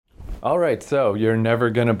All right, so you're never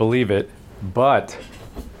going to believe it, but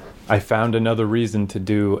I found another reason to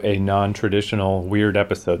do a non-traditional weird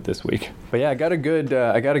episode this week. But yeah, I got a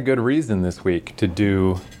good reason this week to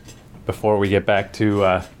do before we get back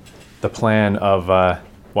to the plan of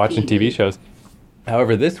watching TV shows.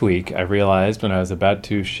 However, this week I realized when I was about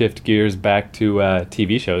to shift gears back to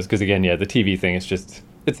TV shows, because again, yeah, the TV thing is just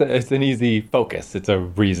it's an easy focus. It's a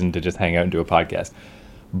reason to just hang out and do a podcast.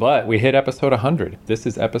 But we hit episode 100. This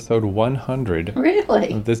is episode 100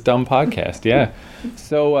 Really? of this dumb podcast. Yeah.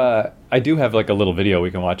 So I do have like a little video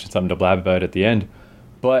we can watch and something to blab about at the end.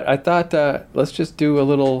 But I thought let's just do a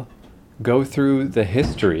little go through the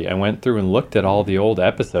history. I went through and looked at all the old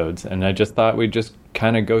episodes, and I just thought we'd just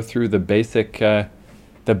kind of go through the basic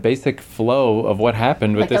flow of what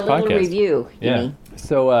happened with like this a little podcast. review. Yeah.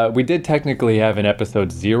 So we did technically have an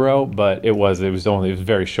episode 0, but it was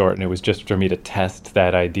very short, and it was just for me to test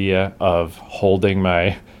that idea of holding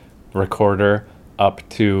my recorder up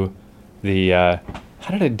to the how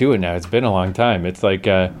did I do it now? It's been a long time. It's like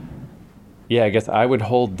I guess I would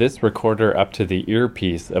hold this recorder up to the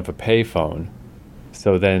earpiece of a payphone.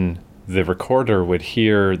 So then the recorder would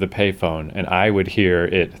hear the payphone, and I would hear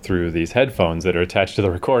it through these headphones that are attached to the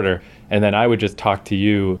recorder, and then I would just talk to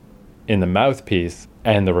you in the mouthpiece,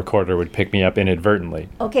 and the recorder would pick me up inadvertently.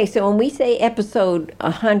 Okay, so when we say episode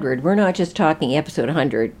 100, we're not just talking episode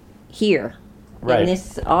 100 here Right. in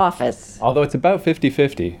this office. Although it's about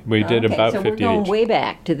 50-50. We did about so 50 we're going each. way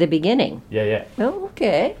back to the beginning. Yeah. Oh,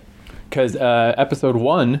 okay. Because episode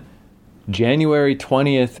 1, January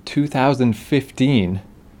 20th, 2015.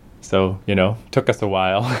 So, took us a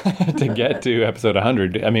while to get to episode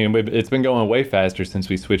 100. I mean, it's been going way faster since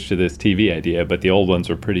we switched to this TV idea, but the old ones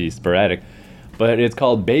were pretty sporadic. But it's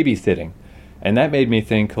called Babysitting. And that made me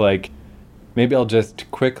think, maybe I'll just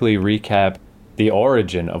quickly recap the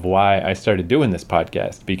origin of why I started doing this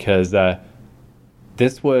podcast. Because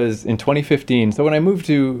this was in 2015. So when I moved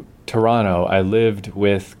to Toronto, I lived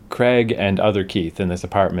with Craig and other Keith in this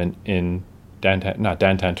apartment in not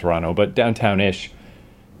downtown Toronto, but downtown-ish.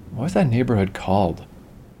 What was that neighborhood called?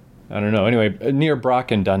 I don't know. Anyway, near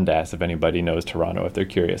Brock and Dundas, if anybody knows Toronto, if they're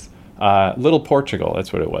curious. Little Portugal,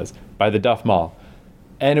 that's what it was, by the Duff Mall.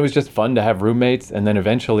 And it was just fun to have roommates, and then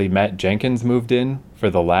eventually Matt Jenkins moved in for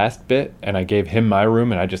the last bit, and I gave him my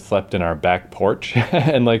room, and I just slept in our back porch.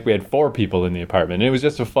 And we had 4 people in the apartment. And it was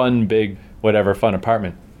just a fun, big, fun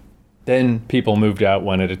apartment. Then people moved out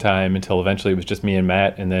one at a time until eventually it was just me and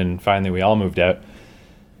Matt, and then finally we all moved out.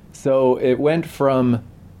 So it went from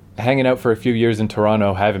hanging out for a few years in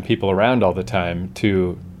Toronto, having people around all the time,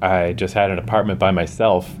 to I just had an apartment by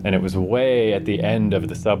myself, and it was way at the end of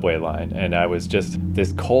the subway line, and I was just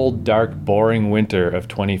this cold, dark, boring winter of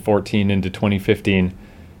 2014 into 2015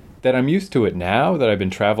 that I'm used to it now, that I've been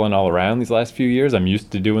traveling all around these last few years. I'm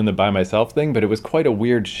used to doing the by myself thing, but it was quite a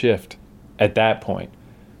weird shift at that point,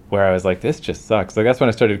 where I was like, this just sucks. That's when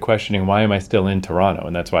I started questioning, why am I still in Toronto?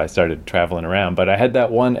 And that's why I started traveling around. But I had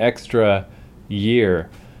that one extra year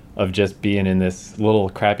of just being in this little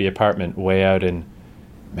crappy apartment way out in,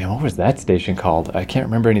 what was that station called? I can't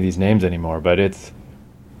remember any of these names anymore, but it's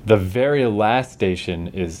the very last station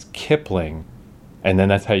is Kipling, and then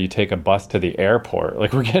that's how you take a bus to the airport.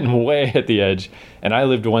 We're getting way at the edge, and I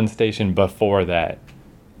lived one station before that.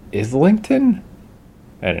 Islington?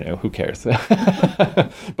 I don't know, who cares?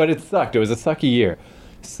 But it sucked. It was a sucky year.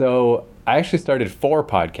 So I actually started 4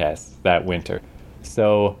 podcasts that winter.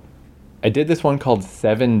 So I did this one called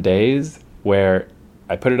 7 Days, where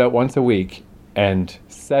I put it out once a week, and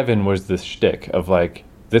 7 was this shtick of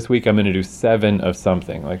this week I'm going to do 7 of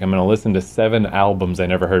something. I'm going to listen to 7 albums I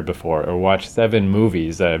never heard before, or watch 7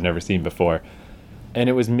 movies that I've never seen before. And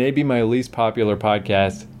it was maybe my least popular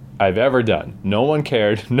podcast I've ever done. No one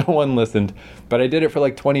cared, no one listened, but I did it for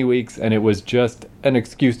 20 weeks, and it was just an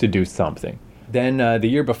excuse to do something. Then the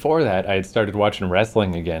year before that, I had started watching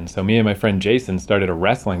wrestling again. So me and my friend Jason started a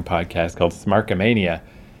wrestling podcast called Smarkamania.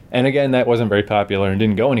 And again, that wasn't very popular and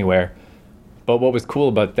didn't go anywhere. But what was cool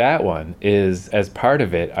about that one is, as part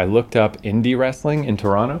of it, I looked up indie wrestling in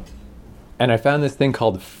Toronto. And I found this thing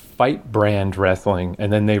called Fight Brand Wrestling.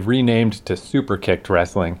 And then they renamed to Super Kicked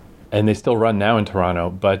Wrestling. And they still run now in Toronto.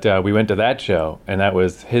 But we went to that show. And that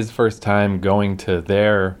was his first time going to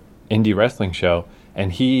their indie wrestling show.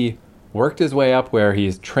 And he worked his way up where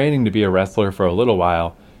he's training to be a wrestler for a little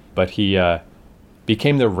while, but he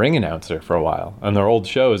became the ring announcer for a while. On their old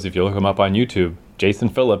shows, if you look him up on YouTube, Jason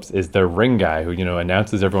Phillips is their ring guy who,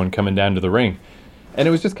 announces everyone coming down to the ring. And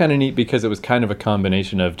it was just kind of neat because it was kind of a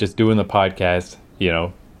combination of just doing the podcast,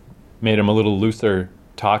 made him a little looser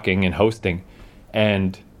talking and hosting.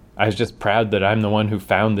 And I was just proud that I'm the one who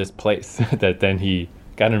found this place that then he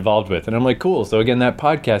got involved with. And I'm like, cool. So again, that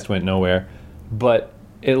podcast went nowhere, but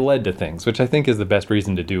it led to things, which I think is the best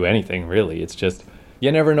reason to do anything, really. It's just,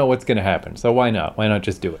 you never know what's going to happen. So why not? Why not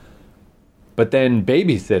just do it? But then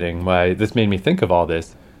babysitting, why this made me think of all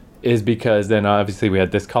this, is because then obviously we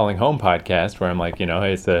had this Calling Home podcast where I'm like,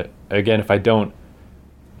 it's again, if I don't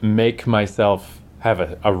make myself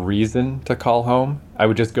have a reason to call home, I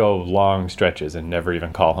would just go long stretches and never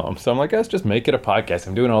even call home. So I'm like, let's just make it a podcast.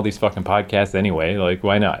 I'm doing all these fucking podcasts anyway. Like,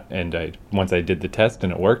 why not? And once I did the test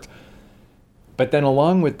and it worked. But then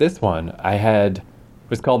along with this one, it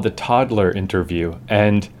was called the Toddler Interview.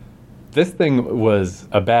 And this thing was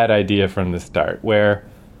a bad idea from the start,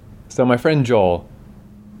 so my friend Joel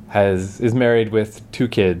is married with 2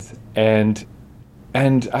 kids, and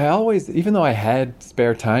I always, even though I had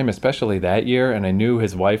spare time, especially that year, and I knew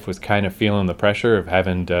his wife was kind of feeling the pressure of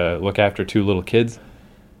having to look after 2 little kids,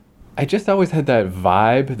 I just always had that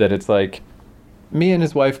vibe that it's like, me and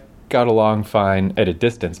his wife got along fine at a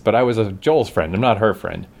distance, but I was Joel's friend, I'm not her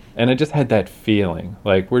friend. And I just had that feeling,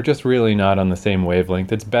 like, we're just really not on the same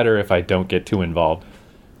wavelength. It's better if I don't get too involved.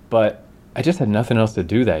 But I just had nothing else to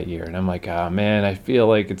do that year. And I'm like, oh man, I feel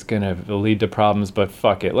like it's going to lead to problems, but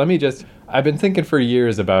fuck it. I've been thinking for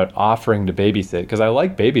years about offering to babysit, because I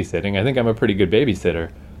like babysitting. I think I'm a pretty good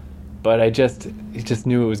babysitter. But I just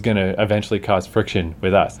knew it was going to eventually cause friction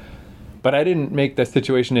with us. But I didn't make the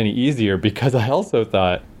situation any easier, because I also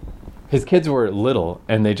thought, his kids were little,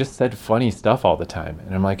 and they just said funny stuff all the time.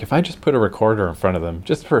 And I'm like, if I just put a recorder in front of them,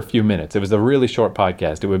 just for a few minutes, it was a really short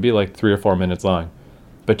podcast. It would be like 3 or 4 minutes long.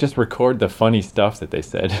 But just record the funny stuff that they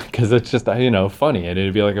said, because it's just, funny. And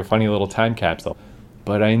it'd be like a funny little time capsule.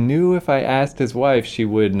 But I knew if I asked his wife, she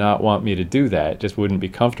would not want me to do that, just wouldn't be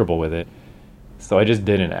comfortable with it. So I just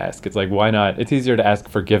didn't ask. It's like, why not? It's easier to ask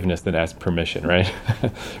forgiveness than ask permission, right?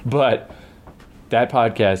 But that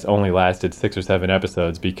podcast only lasted 6 or 7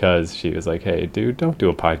 episodes because she was like, hey, dude, don't do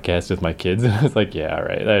a podcast with my kids. And I was like, yeah, all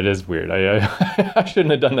right, that is weird. I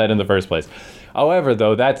shouldn't have done that in the first place. However,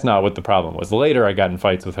 though, that's not what the problem was. Later, I got in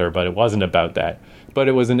fights with her, but it wasn't about that. But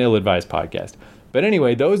it was an ill-advised podcast. But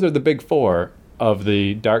anyway, those are the big 4 of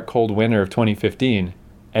the dark, cold winter of 2015.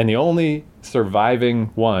 And the only surviving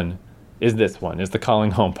one is this one, is the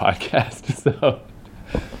Calling Home podcast.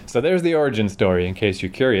 So there's the origin story, in case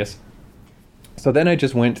you're curious. So then I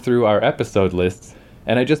just went through our episode lists,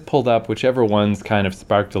 and I just pulled up whichever ones kind of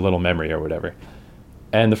sparked a little memory or whatever.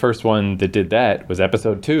 And the first one that did that was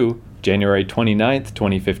episode 2, January 29th,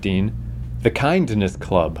 2015, The Kindness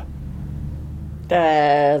Club.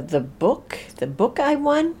 The book I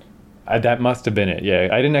won? That must have been it, yeah.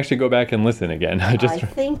 I didn't actually go back and listen again. I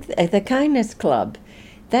think The Kindness Club,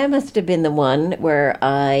 that must have been the one where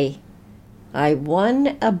I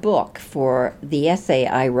won a book for the essay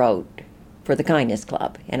I wrote for the Kindness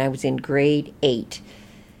Club, and I was in grade 8.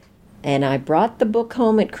 And I brought the book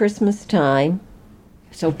home at Christmas time.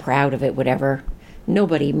 So proud of it, whatever.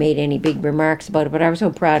 Nobody made any big remarks about it, but I was so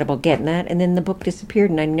proud about getting that. And then the book disappeared,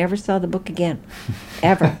 and I never saw the book again.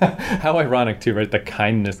 Ever. How ironic, too, right? The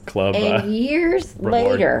Kindness Club. And years reward.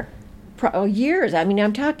 later,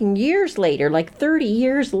 I'm talking years later, like 30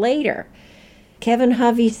 years later, Kevin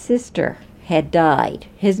Hovey's sister had died.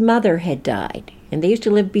 His mother had died. And they used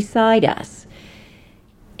to live beside us.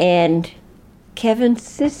 And Kevin's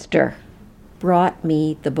sister brought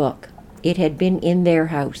me the book. It had been in their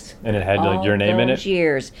house. And it had your name in it? All those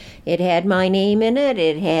years. It had my name in it.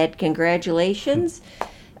 It had congratulations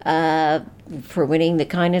for winning the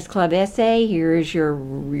Kindness Club essay. Here is your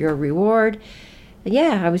reward.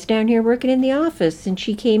 Yeah, I was down here working in the office, and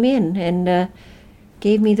she came in and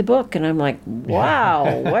gave me the book, and I'm like,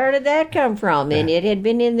 wow, where did that come from? And it had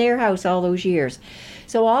been in their house all those years.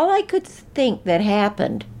 So all I could think that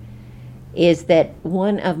happened is that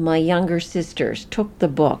one of my younger sisters took the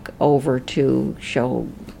book over to show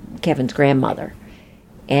Kevin's grandmother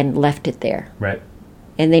and left it there. Right.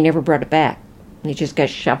 And they never brought it back. It just got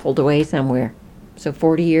shuffled away somewhere. So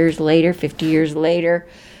 40 years later, 50 years later,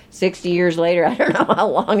 60 years later, I don't know how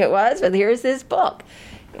long it was, but here's this book.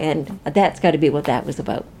 And that's got to be what that was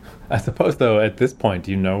about. I suppose, though, at this point,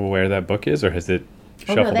 do you know where that book is, or has it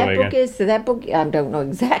shuffled away again? That book, I don't know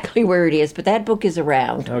exactly where it is, but that book is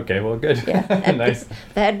around. Okay, well, good. Yeah, Nice.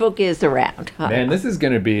 That book is around. Man, this is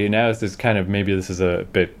going to be, now this is kind of, maybe this is a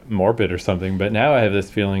bit morbid or something, but now I have this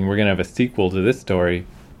feeling we're going to have a sequel to this story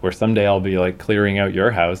where someday I'll be like clearing out your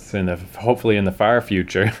house hopefully in the far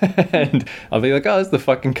future, and I'll be like, oh, it's the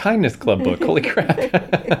fucking Kindness Club book. Holy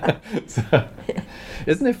crap. So,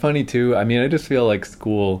 isn't it funny too? I mean, I just feel like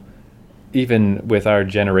school, even with our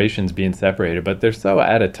generations being separated, but they're so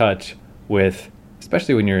out of touch with,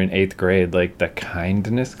 especially when you're in 8th grade, like the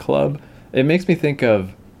Kindness Club. It makes me think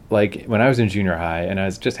of like when I was in junior high and I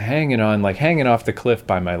was just hanging off the cliff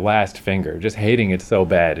by my last finger, just hating it so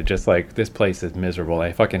bad. It just like, this place is miserable.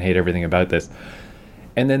 I fucking hate everything about this.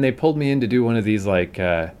 And then they pulled me in to do one of these like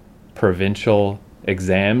provincial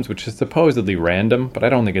exams, which is supposedly random, but I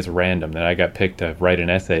don't think it's random that I got picked to write an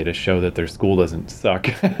essay to show that their school doesn't suck.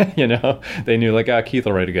 You know, they knew like, Keith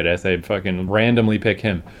will write a good essay, fucking randomly pick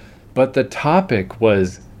him. But the topic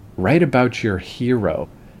was write about your hero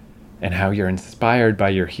and how you're inspired by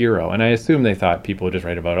your hero. And I assume they thought people would just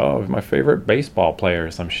write about, oh, my favorite baseball player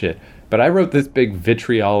or some shit. But I wrote this big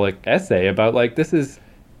vitriolic essay about like, this is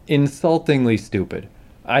insultingly stupid.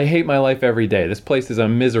 I hate my life every day. This place is a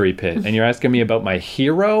misery pit. And you're asking me about my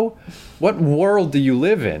hero? What world do you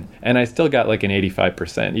live in? And I still got like an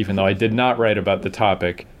 85%, even though I did not write about the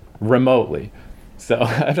topic remotely. So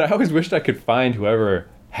I always wished I could find whoever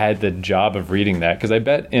had the job of reading that, because I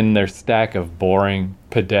bet in their stack of boring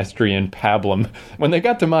pedestrian pablum, when they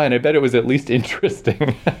got to mine, I bet it was at least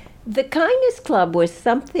interesting. The Kindness Club was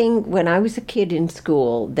something when I was a kid in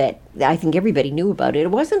school that I think everybody knew about it.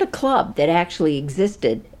 It wasn't a club that actually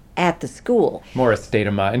existed at the school. More a state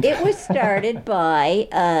of mind. It was started by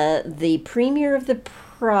the premier of the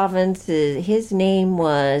province. His name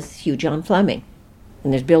was Hugh John Fleming.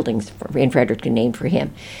 And there's buildings in Fredericton named for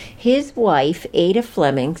him. His wife, Ada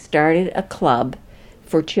Fleming, started a club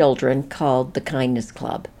for children called the Kindness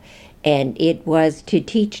Club. And it was to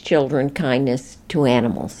teach children kindness to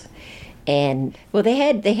animals. And, well, they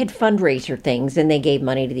had fundraiser things, and they gave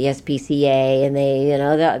money to the SPCA, and they,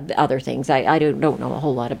 the other things. I don't know a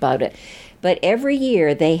whole lot about it. But every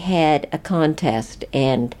year they had a contest,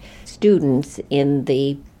 and students in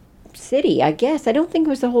the city, I guess, I don't think it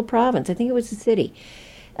was the whole province, I think it was the city,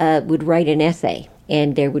 would write an essay,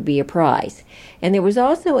 and there would be a prize. And there was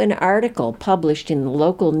also an article published in the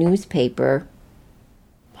local newspaper,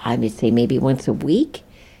 I would say maybe once a week,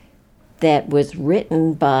 that was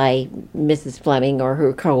written by Mrs. Fleming or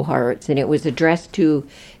her cohorts, and it was addressed to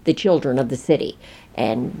the children of the city.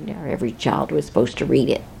 And every child was supposed to read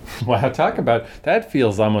it. Wow, talk about, that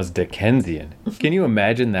feels almost Dickensian. Can you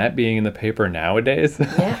imagine that being in the paper nowadays?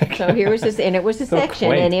 Yeah, so here was this, and it was a So section,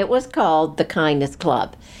 quaint. and it was called The Kindness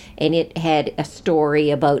Club. And it had a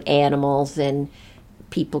story about animals and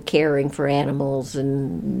people caring for animals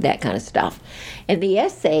and that kind of stuff. And the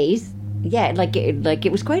essays, yeah, like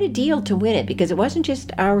it was quite a deal to win it, because it wasn't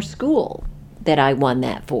just our school that I won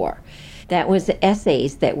that for. That was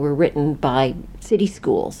essays that were written by city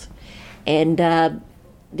schools. And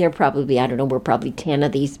there probably, were probably 10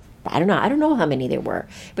 of these. I don't know how many there were.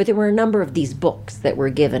 But there were a number of these books that were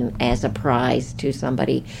given as a prize to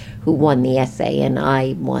somebody who won the essay. And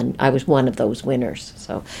I was one of those winners.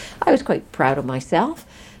 So I was quite proud of myself.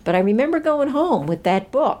 But I remember going home with that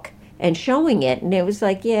book and showing it, and it was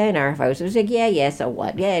like, yeah, in our house, it was like, yeah, so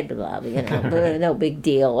what? Yeah, blah, blah, no big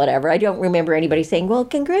deal, whatever. I don't remember anybody saying, well,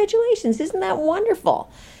 congratulations, isn't that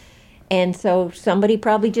wonderful? And so somebody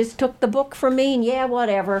probably just took the book from me and, yeah,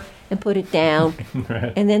 whatever, and put it down.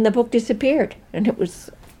 Right. And then the book disappeared, and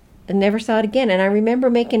I never saw it again. And I remember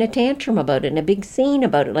making a tantrum about it and a big scene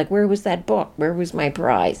about it, like, where was that book? Where was my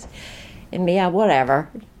prize? And, yeah, whatever.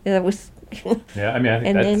 It was... Yeah, I mean,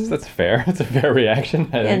 I think that's fair. It's a fair reaction.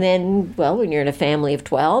 And then, well, when you're in a family of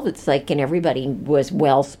 12, it's like, and everybody was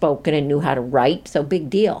well-spoken and knew how to write, so big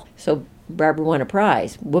deal. So Barbara won a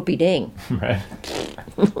prize. Whoopee-ding. Right.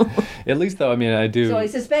 At least, though, I mean, I do... So I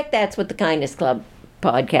suspect that's what the Kindness Club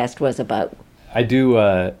podcast was about. I do,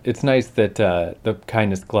 it's nice that the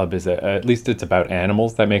Kindness Club is, at least it's about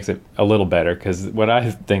animals. That makes it a little better, because what I'm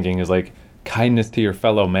thinking is, like, kindness to your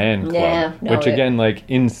fellow man club. Yeah, no, which, again, like,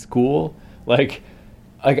 in school... Like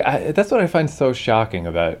that's what I find so shocking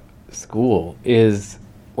about school is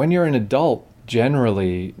when you're an adult,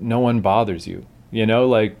 generally, no one bothers you. You know,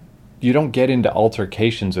 like, you don't get into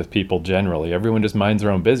altercations with people generally. Everyone just minds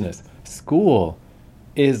their own business. School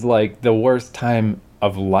is, like, the worst time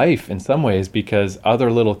of life in some ways, because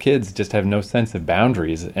other little kids just have no sense of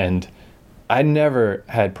boundaries, and I never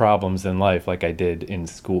had problems in life like I did in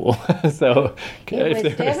school. So it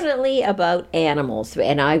was definitely about animals,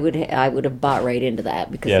 and I would have bought right into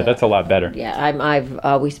that, because yeah, that's a lot better. Yeah, I've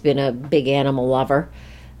always been a big animal lover.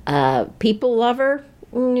 People lover,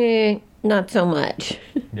 not so much.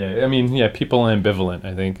 Yeah, I mean, yeah, people ambivalent,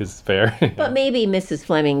 I think, is fair. But maybe Mrs.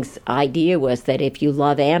 Fleming's idea was that if you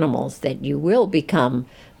love animals, that you will become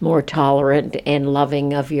more tolerant and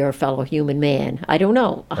loving of your fellow human man. I don't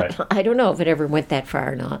know. Right. I don't know if it ever went that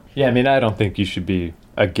far or not. Yeah, I mean, I don't think you should be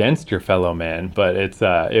against your fellow man, but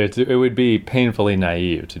it would be painfully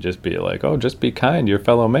naive to just be like, oh, just be kind to your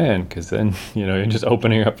fellow man, because then, you're just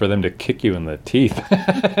opening up for them to kick you in the teeth.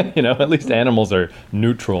 At least animals are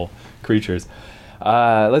neutral creatures.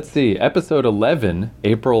 Let's see. Episode 11,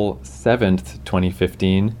 April 7th,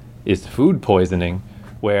 2015, is food poisoning,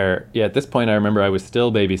 where, at this point I remember I was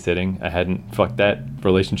still babysitting. I hadn't fucked that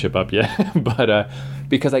relationship up yet. But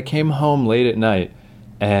because I came home late at night,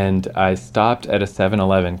 and I stopped at a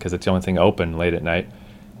 7-Eleven, because it's the only thing open late at night.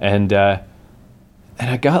 And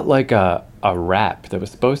I got like a wrap that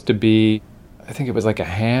was supposed to be, I think it was like a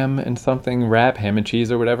ham and something wrap, ham and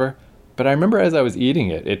cheese or whatever. But I remember as I was eating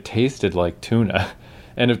it, it tasted like tuna.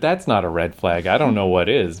 And if that's not a red flag, I don't know what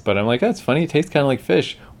is. But I'm like, that's funny. It tastes kind of like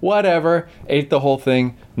fish. Whatever. Ate the whole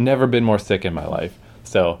thing. Never been more sick in my life.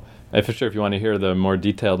 So, for sure, if you want to hear the more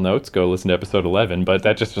detailed notes, go listen to episode 11. But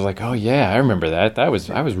that just was like, oh yeah, I remember that. I was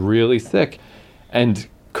really sick, and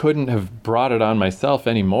couldn't have brought it on myself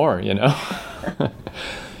anymore.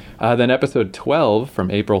 Then episode 12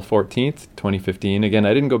 from April 14th, 2015. Again,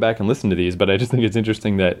 I didn't go back and listen to these, but I just think it's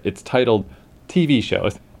interesting that it's titled TV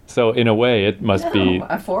shows. So in a way, it must be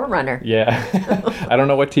a forerunner. Yeah. I don't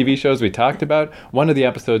know what TV shows we talked about. One of the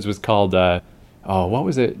episodes was called, what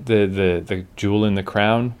was it? The Jewel in the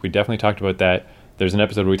Crown. We definitely talked about that. There's an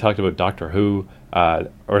episode where we talked about Doctor Who,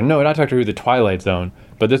 or no, not Doctor Who, The Twilight Zone.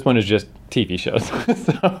 But this one is just TV shows.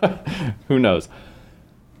 So who knows?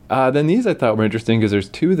 Then these I thought were interesting because there's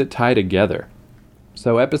two that tie together.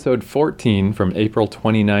 So episode 14 from April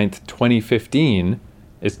 29th, 2015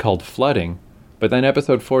 is called Flooding. But then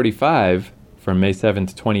episode 45 from May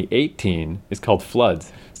 7th, 2018 is called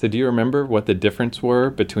Floods. So do you remember what the difference were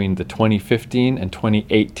between the 2015 and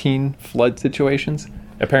 2018 flood situations?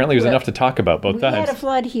 Apparently it was enough to talk about both times. We had a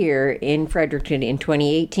flood here in Fredericton in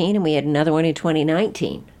 2018, and we had another one in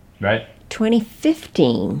 2019. Right.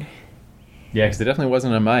 2015. Yeah, because it definitely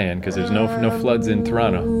wasn't on my end, because there's no floods in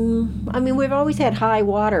Toronto. I mean, we've always had high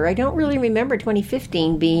water. I don't really remember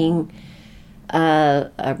 2015 being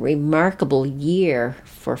a remarkable year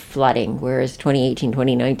for flooding, whereas 2018,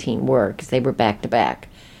 2019 were, because they were back to back.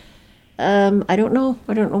 I don't know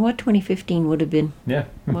what 2015 would have been. Yeah.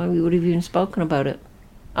 Why we would have even spoken about it.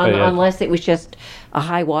 Unless it was just a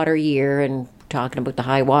high water year and talking about the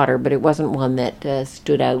high water, but it wasn't one that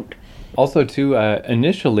stood out. Also, too,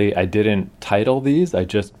 initially I didn't title these. I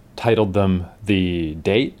just titled them the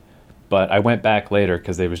date, but I went back later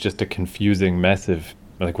because it was just a confusing mess of,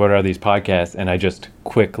 like, what are these podcasts? And I just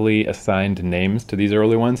quickly assigned names to these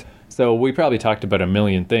early ones. So we probably talked about a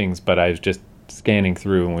million things, but I was just scanning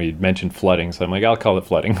through and we mentioned flooding. So I'm like, I'll call it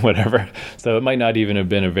flooding, whatever. So it might not even have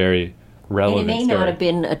been a very relevant story. And it may not have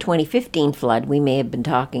been a 2015 flood. We may have been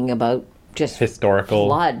talking about just historical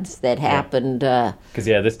floods that happened. Because,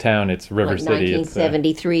 this town, it's River City.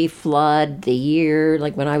 1973 flood, the year,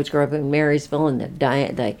 like when I was growing up in Marysville, and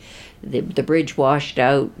the bridge washed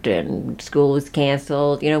out and school was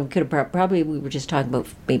canceled. We could have we were just talking about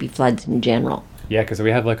maybe floods in general. Yeah, because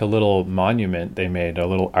we have like a little monument they made, a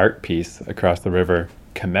little art piece across the river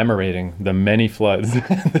commemorating the many floods.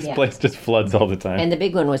 This place just floods all the time. And the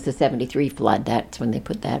big one was the 73 flood. That's when they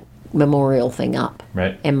put that memorial thing up.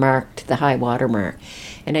 Right. And marked the high water mark.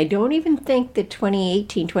 And I don't even think the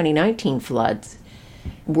 2018, 2019 floods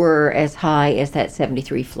were as high as that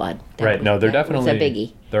 73 flood. No, they're definitely a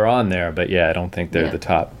biggie. They're on there, but I don't think they're the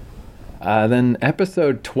top. Then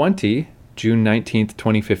episode 20, June 19th,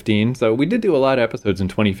 2015. So we did do a lot of episodes in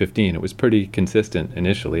 2015. It was pretty consistent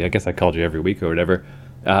initially. I guess I called you every week or whatever.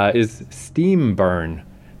 Is Steam Burn.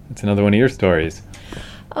 It's another one of your stories.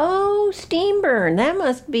 Oh, steam burn. That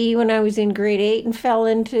must be when I was in grade 8 and fell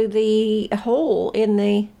into the hole in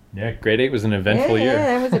the... Yeah, grade 8 was an eventful year.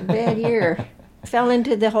 Yeah, that was a bad year. Fell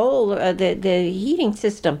into the hole, the heating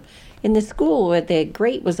system in the school where the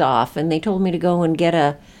grate was off, and they told me to go and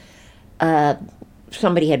get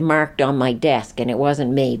somebody had marked on my desk, and it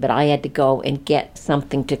wasn't me, but I had to go and get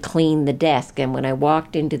something to clean the desk. And when I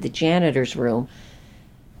walked into the janitor's room,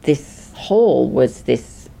 this hole was the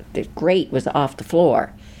grate was off the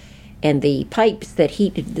floor. And the pipes that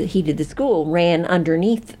heated the school ran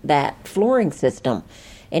underneath that flooring system,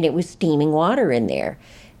 and it was steaming water in there.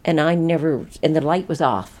 And the light was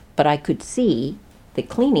off, but I could see the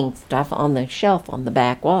cleaning stuff on the shelf on the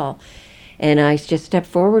back wall. And I just stepped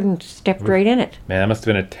forward and stepped right in it. Man, that must have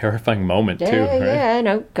been a terrifying moment, too, Yeah, right? yeah, I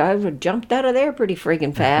know. I jumped out of there pretty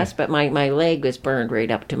friggin' fast, but my leg was burned right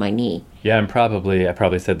up to my knee. Yeah, and I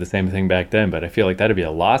probably said the same thing back then, but I feel like that'd be a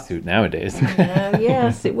lawsuit nowadays.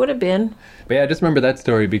 Yes, it would have been. But yeah, I just remember that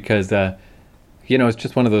story because, it's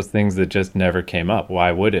just one of those things that just never came up.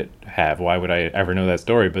 Why would it have? Why would I ever know that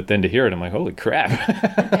story? But then to hear it, I'm like, holy crap.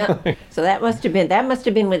 Yeah. So that must have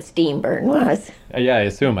been what steam burn was. Yeah, I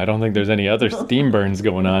assume. I don't think there's any other steam burns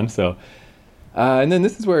going on. So, and then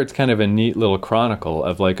this is where it's kind of a neat little chronicle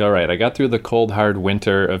of like, all right, I got through the cold, hard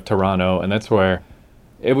winter of Toronto, and that's where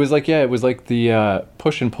it was like the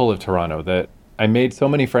push and pull of Toronto that I made so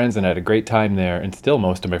many friends and had a great time there, and still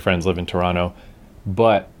most of my friends live in Toronto,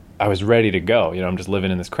 but I was ready to go. I'm just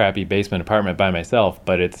living in this crappy basement apartment by myself,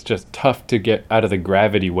 but it's just tough to get out of the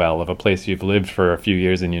gravity well of a place you've lived for a few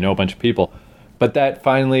years and you know a bunch of people. But that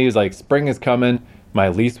finally is like, spring is coming. My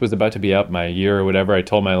lease was about to be up, my year or whatever. I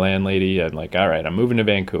told my landlady, I'm like, all right, I'm moving to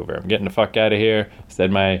Vancouver. I'm getting the fuck out of here.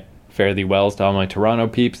 Said my fare thee wells to all my Toronto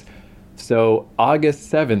peeps. So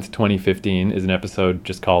August 7th, 2015 is an episode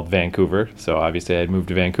just called Vancouver. So obviously I'd moved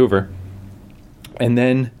to Vancouver. And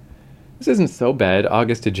then, this isn't so bad,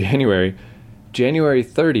 August to January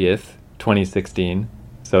 30th, 2016.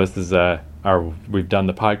 So this is we've done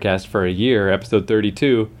the podcast for a year, episode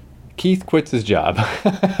 32. Keith quits his job.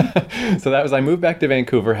 So I moved back to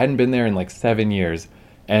Vancouver, hadn't been there in like 7 years.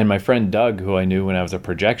 And my friend Doug, who I knew when I was a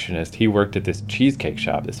projectionist, he worked at this cheesecake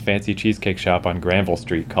shop, this fancy cheesecake shop on Granville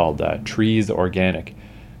Street called Trees Organic.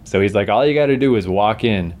 So he's like, all you got to do is walk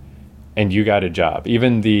in and you got a job.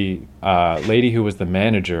 Even the lady who was the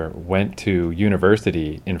manager went to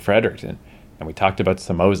university in Fredericton, and we talked about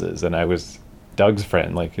samosas, and I was Doug's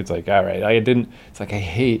friend. Like, it's like, all right, it's like, I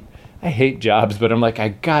hate jobs, but I'm like, I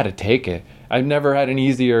gotta take it. I've never had an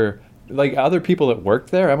easier, like, other people that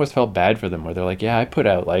worked there, I almost felt bad for them, where they're like, yeah, I put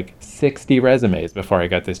out like 60 resumes before I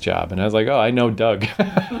got this job. And I was like, oh, I know Doug.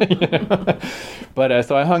 But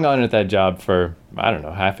so I hung on at that job for, I don't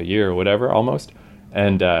know, half a year or whatever, almost.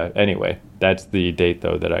 And anyway, that's the date,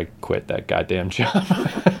 though, that I quit that goddamn job.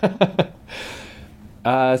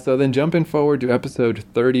 So then jumping forward to episode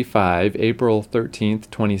 35, April 13th,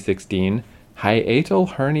 2016,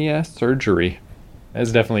 hiatal hernia surgery.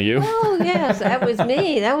 That's definitely you. Oh, yes, that was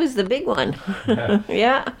me. That was the big one.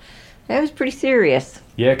 Yeah, that was pretty serious.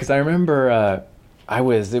 Yeah, because I remember it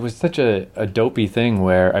was such a dopey thing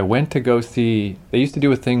where I went to go see, they used to do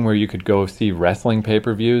a thing where you could go see wrestling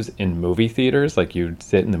pay-per-views in movie theaters, like you'd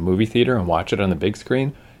sit in the movie theater and watch it on the big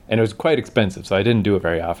screen, and it was quite expensive, so I didn't do it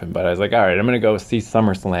very often, but I was like, all right, I'm going to go see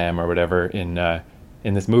SummerSlam or whatever in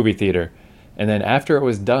this movie theater, and then after it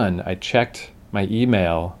was done, I checked my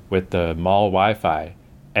email with the mall Wi-Fi,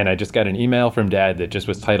 and I just got an email from Dad that just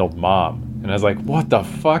was titled Mom, and I was like, what the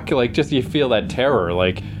fuck? Like, just you feel that terror,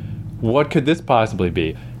 like, what could this possibly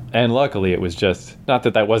be? And luckily it was just, not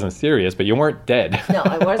that wasn't serious, but you weren't dead. No,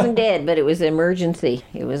 I wasn't dead, but it was an emergency.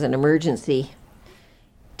 It was an emergency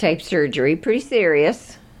type surgery. Pretty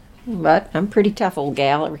serious, but I'm a pretty tough old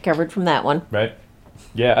gal. I recovered from that one. Right.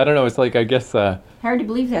 Yeah, I don't know. It's like, I guess... hard to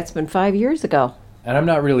believe that's been 5 years ago. And I'm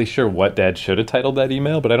not really sure what Dad should have titled that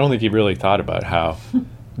email, but I don't think he really thought about how...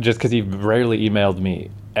 just because he rarely emailed me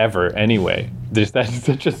ever anyway. That's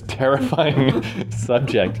such a terrifying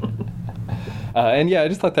subject. And yeah, I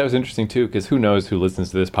just thought that was interesting too, because who knows who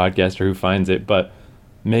listens to this podcast or who finds it, but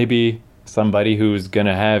maybe somebody who's going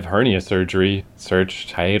to have hernia surgery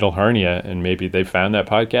searched hiatal hernia, and maybe they found that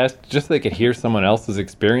podcast just so they could hear someone else's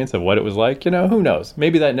experience of what it was like. Who knows?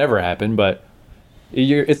 Maybe that never happened, but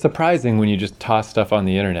it's surprising when you just toss stuff on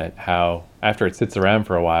the internet, how after it sits around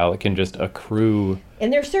for a while, it can just accrue.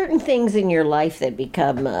 And there are certain things in your life that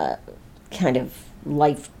become kind of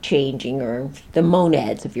life-changing, or the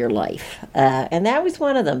monads of your life. And that was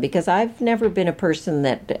one of them, because I've never been a person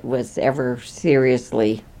that was ever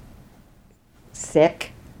seriously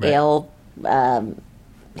sick, right. Ill,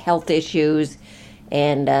 health issues.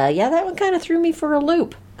 And that one kind of threw me for a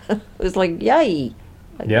loop. It was like, yay.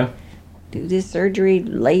 Yeah. Do this surgery,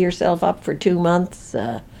 lay yourself up for 2 months.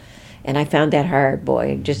 And I found that hard,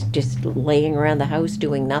 boy. Just laying around the house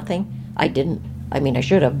doing nothing. I didn't. I mean, I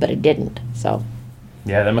should have, but I didn't. So.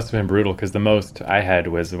 Yeah, that must have been brutal, because the most I had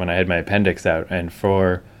was when I had my appendix out, and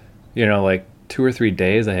for, like 2 or 3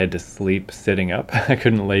 days I had to sleep sitting up. I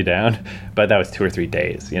couldn't lay down, but that was 2 or 3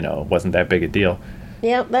 days. It wasn't that big a deal.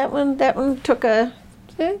 Yeah, that one took a.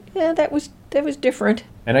 Yeah, that was different.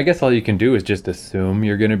 And I guess all you can do is just assume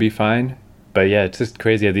you're going to be fine. But yeah, it's just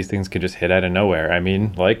crazy how these things can just hit out of nowhere. I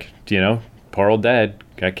mean, poor old Dad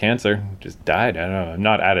got cancer, just died. I don't know,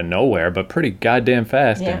 not out of nowhere, but pretty goddamn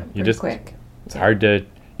fast. Yeah, and you pretty quick. It's hard to,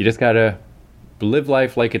 you just gotta live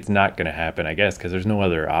life like it's not going to happen, I guess, because there's no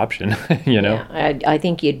other option, you know? Yeah, I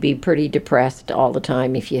think you'd be pretty depressed all the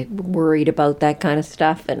time if you worried about that kind of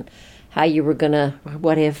stuff and how you were going to,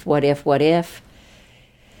 what if.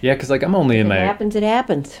 Yeah, because like I'm only in If it happens, it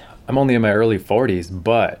happens. I'm only in my early 40s,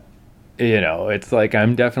 but, you know, it's like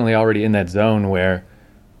I'm definitely already in that zone where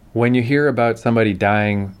when you hear about somebody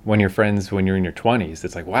dying when you're friends when you're in your 20s,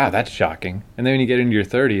 it's like, wow, that's shocking. And then when you get into your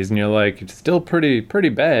 30s and you're like, it's still pretty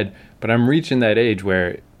bad, but I'm reaching that age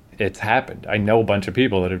where it's happened. I know a bunch of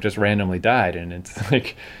people that have just randomly died, and it's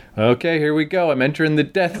like, okay, here we go. I'm entering the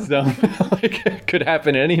death zone. Like, it could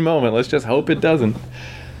happen at any moment. Let's just hope it doesn't.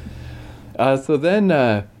 So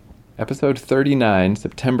then, episode 39,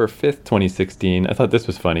 September 5th, 2016. I thought this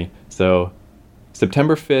was funny. So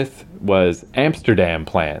September 5th was Amsterdam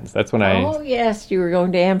plans. That's when Oh, yes, you were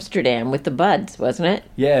going to Amsterdam with the buds, wasn't it?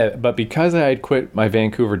 Yeah, but because I had quit my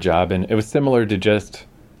Vancouver job, and it was similar to just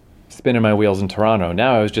spinning my wheels in Toronto,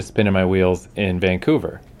 now I was just spinning my wheels in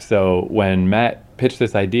Vancouver. So when Matt pitched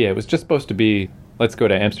this idea, it was just supposed to be, let's go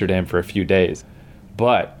to Amsterdam for a few days.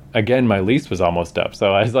 But again, my lease was almost up.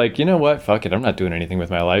 So I was like, you know what? Fuck it. I'm not doing anything with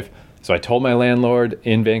my life. So I told my landlord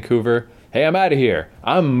in Vancouver, hey, I'm out of here.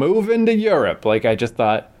 I'm moving to Europe. Like, I just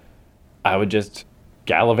thought I would just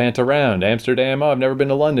gallivant around Amsterdam. Oh, I've never been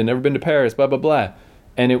to London, never been to Paris, blah, blah, blah.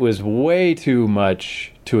 And it was way too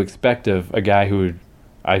much to expect of a guy who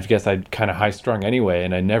I guess I'd kind of high strung anyway,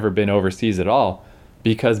 and I'd never been overseas at all.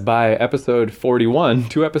 Because by episode 41,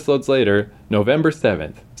 2 episodes later, November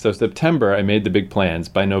 7th, so September, I made the big plans.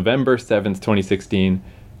 By November 7th, 2016,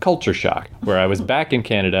 culture shock, where I was back in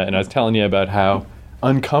Canada, and I was telling you about how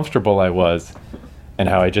uncomfortable I was and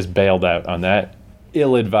how I just bailed out on that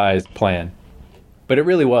ill-advised plan. But it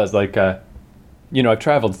really was like, you know, I've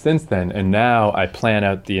traveled since then, and now I plan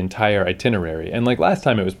out the entire itinerary. And like last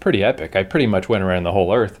time, it was pretty epic. I pretty much went around the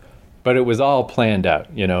whole earth, but it was all planned out.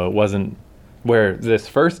 You know, it wasn't where this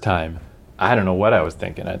first time, I don't know what I was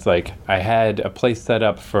thinking. It's like I had a place set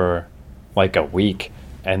up for like a week,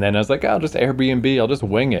 and then I was like, I'll just Airbnb, I'll just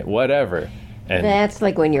wing it, whatever. And That's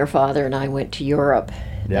like when your father and I went to Europe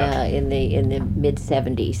Yeah. in the mid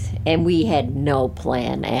 70s, and we had no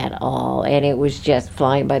plan at all, and it was just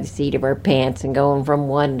flying by the seat of our pants and going from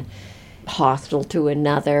one hostel to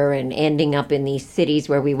another and ending up in these cities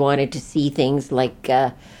where we wanted to see things like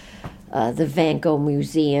the Van Gogh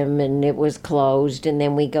Museum, and it was closed. And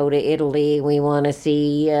then we go to Italy, we want to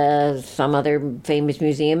see some other famous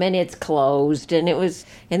museum, and it's closed. And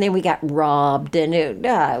then we got robbed, and it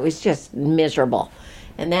was just miserable.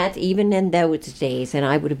 And that's even in those days, and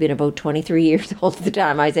I would have been about 23 years old at the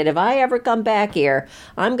time. I said, if I ever come back here,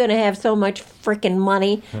 I'm going to have so much freaking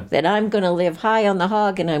money that I'm going to live high on the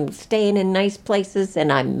hog, and I'm staying in nice places,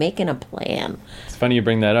 and I'm making a plan. it's funny you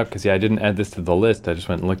bring that up because, yeah, I didn't add this to the list. I just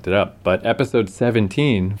went and looked it up. But episode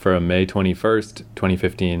 17 from May 21st,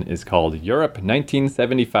 2015 is called Europe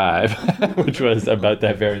 1975, which was about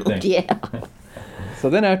that very thing. Yeah. So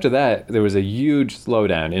then after that, there was a huge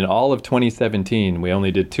slowdown. In all of 2017, we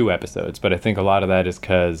only did 2 episodes, but I think a lot of that is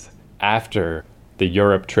because after the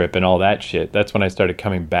Europe trip and all that shit, that's when I started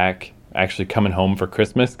coming back, actually coming home for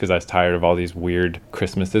Christmas, because I was tired of all these weird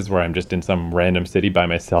Christmases where I'm just in some random city by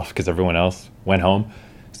myself because everyone else went home.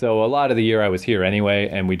 So a lot of the year I was here anyway,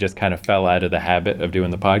 and we just kind of fell out of the habit of doing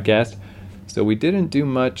the podcast. So we didn't do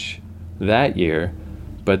much that year,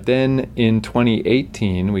 but then in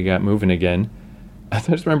 2018, we got moving again. I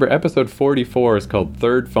just remember episode 44 is called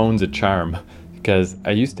Third Phone's a Charm, because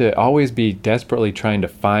I used to always be desperately trying to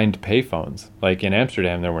find payphones. Like in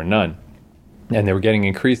Amsterdam, there were none. And they were getting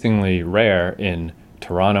increasingly rare in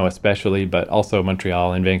Toronto especially, but also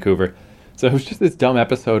Montreal and Vancouver. So it was just this dumb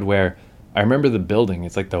episode where I remember the building.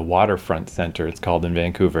 It's like the Waterfront Center, it's called in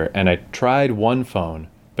Vancouver. And I tried one phone,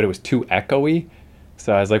 but it was too echoey.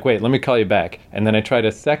 So I was like, wait, let me call you back. And then I tried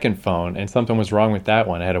a second phone, and something was wrong with that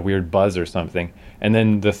one. I had a weird buzz or something. And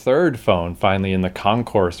then the third phone, finally in the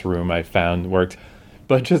concourse room, I found worked.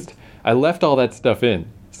 But just, I left all that stuff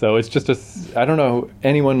in. So it's just I don't know,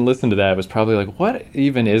 anyone listened to that was probably like, what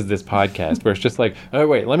even is this podcast? Where it's just like, oh,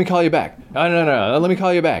 wait, let me call you back. Oh, no, let me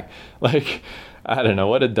call you back. Like, I don't know,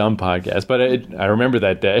 what a dumb podcast. But I remember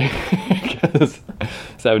that day because I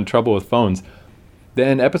was having trouble with phones.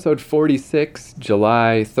 Then episode 46,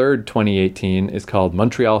 July 3rd, 2018, is called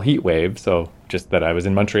Montreal Heatwave. So just that I was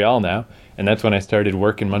in Montreal now. And that's when I started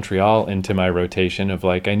working Montreal into my rotation of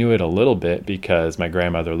like, I knew it a little bit because my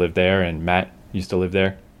grandmother lived there and Matt used to live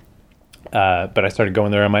there. But I started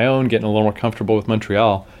going there on my own, getting a little more comfortable with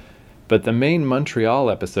Montreal. But the main Montreal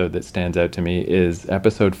episode that stands out to me is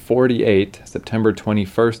episode 48, September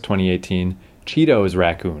 21st, 2018, Cheetos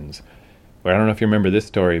Raccoons. where I don't know if you remember this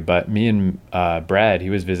story, but me and Brad, he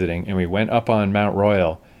was visiting, and we went up on Mount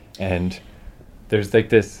Royal, and there's like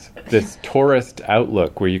this tourist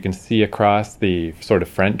outlook where you can see across the sort of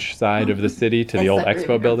French side of the city to the old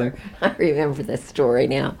expo building. I remember this story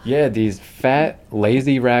now. Yeah, these fat,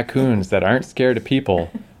 lazy raccoons that aren't scared of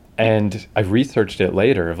people. And I researched it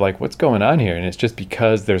later of like, what's going on here? And it's just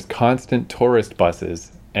because there's constant tourist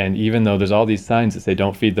buses. And even though there's all these signs that say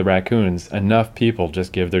don't feed the raccoons, enough people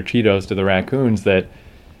just give their Cheetos to the raccoons that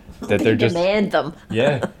they're just... demand them.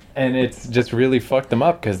 Yeah. And it's just really fucked them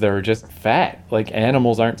up because they're just fat. Like,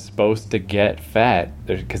 animals aren't supposed to get fat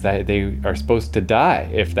because they are supposed to die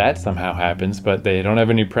if that somehow happens, but they don't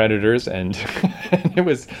have any predators. And, and it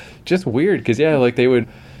was just weird because, yeah, like they would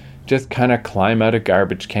just kind of climb out of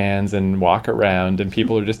garbage cans and walk around, and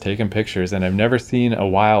people are just taking pictures. And I've never seen a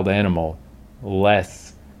wild animal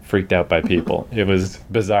less freaked out by people. It was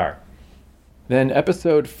bizarre. Then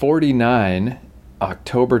episode 49,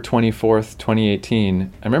 October 24th,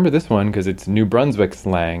 2018. I remember this one because it's New Brunswick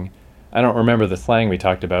slang. I don't remember the slang we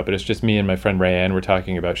talked about, but it's just me and my friend Rayanne were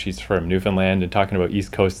talking about, she's from Newfoundland, and talking about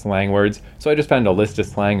East Coast slang words. So I just found a list of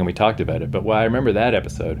slang and we talked about it. But why I remember that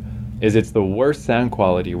episode is it's the worst sound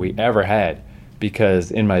quality we ever had,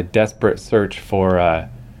 because in my desperate search for a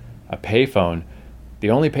payphone, the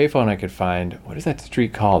only payphone I could find, what is that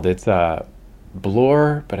street called? It's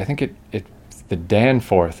Bloor, but I think it's the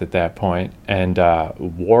Danforth at that point, and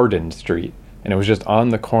Warden Street. And it was just on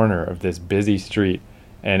the corner of this busy street,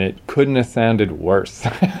 and it couldn't have sounded worse. So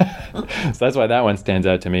that's why that one stands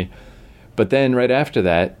out to me. But then right after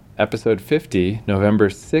that, episode 50, November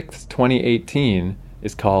 6th, 2018,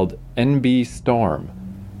 is called NB Storm.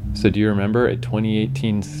 So do you remember a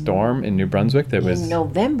 2018 storm in New Brunswick that was... In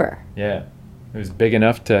November. Yeah. It was big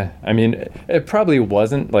enough to... I mean, it probably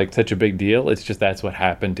wasn't like such a big deal. It's just that's what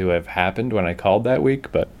happened to have happened when I called that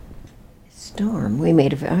week, but... Storm. We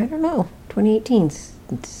made I don't know, 2018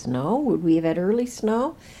 snow. Would we have had early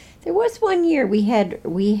snow? There was one year we had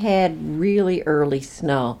really early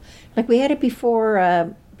snow. Like we had it before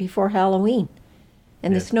Halloween.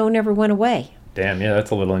 And Yeah. the snow never went away. Damn, yeah,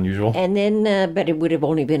 that's a little unusual. And then, but it would have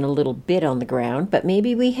only been a little bit on the ground. But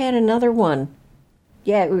maybe we had another one.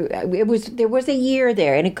 Yeah, it was. There was a year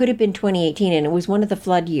there, and it could have been 2018, and it was one of the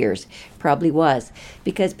flood years. Probably was,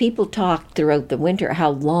 because people talked throughout the winter how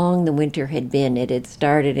long the winter had been. It had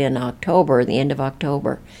started in October, the end of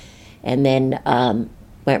October, and then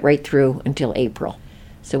went right through until April.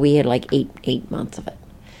 So we had like eight months of it.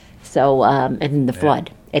 So and then the flood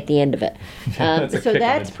at the end of it. So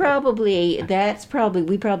that's probably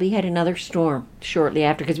we probably had another storm shortly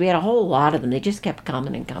after, because we had a whole lot of them. They just kept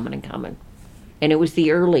coming and coming and coming. And it was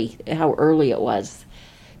how early it was.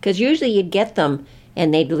 Because usually you'd get them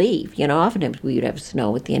and they'd leave. You know, often we would have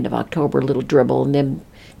snow at the end of October, a little dribble, and then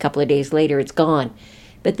a couple of days later it's gone.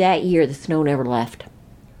 But that year the snow never left.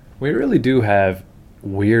 We really do have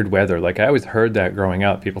weird weather. Like, I always heard that growing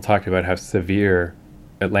up. People talked about how severe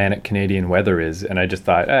Atlantic Canadian weather is. And I just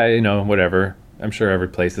thought, whatever. I'm sure every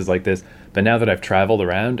place is like this. But now that I've traveled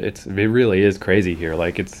around, it really is crazy here.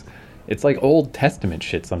 Like, it's like Old Testament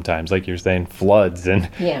shit sometimes, like you're saying, floods and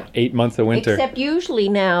 8 months of winter. Except usually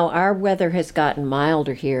now our weather has gotten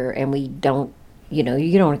milder here, and we don't, you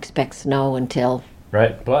don't expect snow until...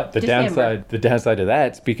 Right, but the downside of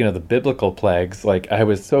that, speaking of the biblical plagues, like, I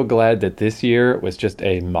was so glad that this year was just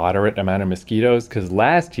a moderate amount of mosquitoes, because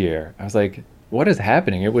last year I was like, what is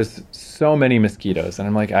happening? It was so many mosquitoes. And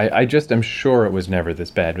I'm like, I'm sure it was never this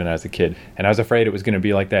bad when I was a kid. And I was afraid it was going to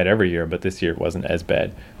be like that every year, but this year it wasn't as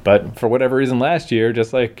bad. But for whatever reason last year,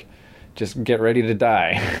 just get ready to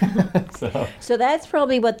die. So that's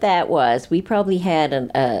probably what that was. We probably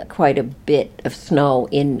had quite a bit of snow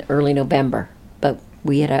in early November, but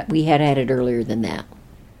we had had it earlier than that.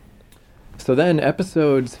 So then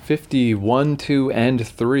episodes 51, 2, and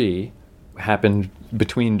 3 happened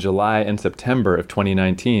between July and September of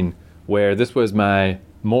 2019, where this was my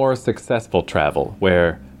more successful travel,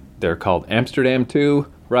 where they're called Amsterdam to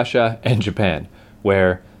Russia and Japan,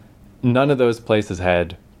 where none of those places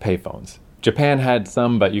had payphones. Japan had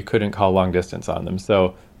some, but you couldn't call long distance on them.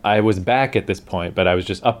 So I was back at this point, but I was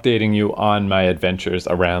just updating you on my adventures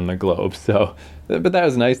around the globe. So, but that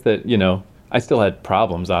was nice that, I still had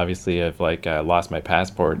problems, obviously, of lost my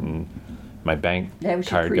passport and my bank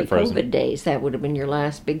card got frozen. That was your pre-COVID days. That would have been your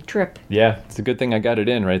last big trip. Yeah, it's a good thing I got it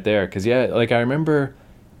in right there. Because, I remember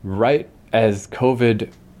right as the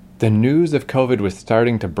news of COVID was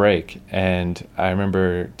starting to break. And I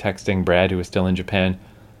remember texting Brad, who was still in Japan,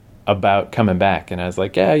 about coming back. And I was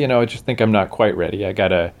like, I just think I'm not quite ready. I got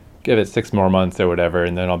to give it 6 more months or whatever,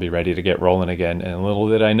 and then I'll be ready to get rolling again. And little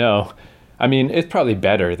did I know, I mean, it's probably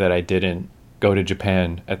better that I didn't go to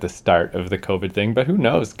Japan at the start of the COVID thing, but who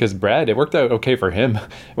knows? Because Brad, it worked out okay for him,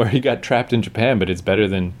 where he got trapped in Japan, but it was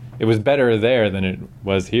better there than it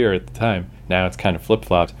was here at the time. Now it's kind of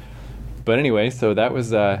flip-flopped. But anyway, so that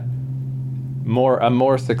was a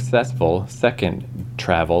more successful second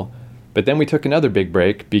travel. But then we took another big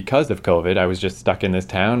break because of COVID. I was just stuck in this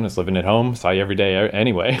town. I was living at home, saw you every day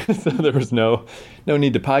anyway, so there was no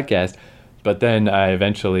need to podcast. But then I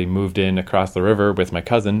eventually moved in across the river with my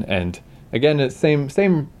cousin, and again, it's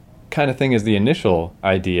same kind of thing as the initial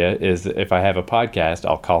idea is if I have a podcast,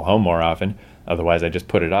 I'll call home more often. Otherwise, I just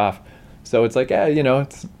put it off. So it's like,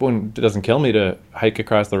 it doesn't kill me to hike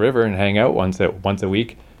across the river and hang out once a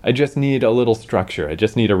week. I just need a little structure. I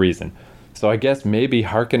just need a reason. So I guess maybe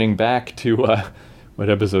hearkening back to, what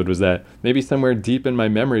episode was that? Maybe somewhere deep in my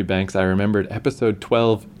memory banks, I remembered episode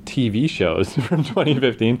 12 TV shows from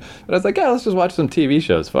 2015. But I was like, let's just watch some TV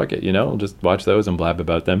shows. Fuck it, We'll just watch those and blab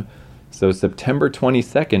about them. So September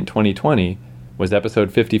 22nd, 2020 was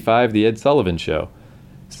episode 55, The Ed Sullivan Show.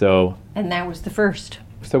 And that was the first.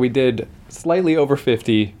 So we did slightly over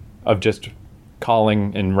 50 of just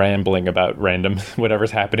calling and rambling about random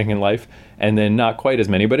whatever's happening in life, and then not quite as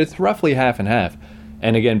many, but it's roughly half and half.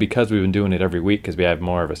 And again, because we've been doing it every week because we have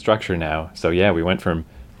more of a structure now. So yeah, we went from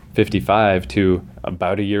 55 to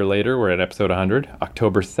about a year later, we're at episode 100.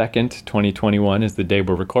 October 2nd, 2021 is the day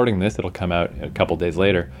we're recording this. It'll come out a couple days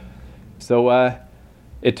later. So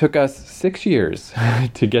it took us 6 years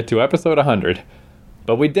to get to episode 100,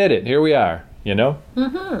 but we did it. Here we are,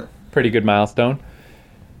 Mm-hmm. Pretty good milestone.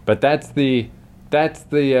 But that's the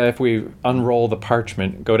if we unroll the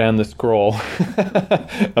parchment, go down the scroll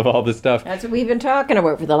of all this stuff. That's what we've been talking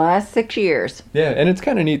about for the last 6 years. Yeah, and it's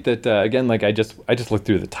kind of neat that again, like I just looked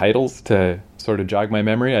through the titles to sort of jog my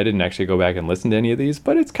memory. I didn't actually go back and listen to any of these,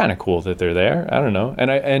 but it's kind of cool that they're there. I don't know,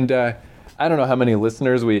 and I don't know how many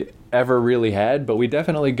listeners we ever really had, but we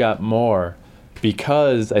definitely got more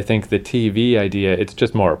because I think the TV idea, it's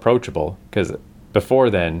just more approachable. Because before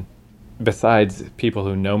then, besides people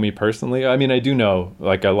who know me personally, I mean, I do know,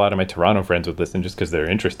 like, a lot of my Toronto friends would listen just because they're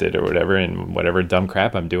interested or whatever in whatever dumb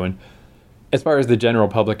crap I'm doing. As far as the general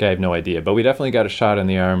public, I have no idea. But we definitely got a shot in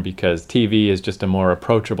the arm because TV is just a more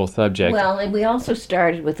approachable subject. Well, and we also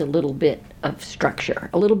started with a little bit of structure,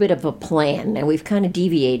 a little bit of a plan. And we've kind of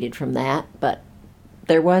deviated from that, but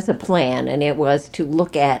there was a plan, and it was to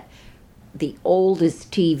look at the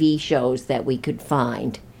oldest TV shows that we could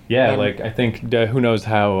find. Yeah, like, I think, who knows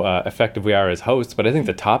how effective we are as hosts, but I think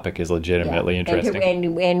the topic is legitimately interesting.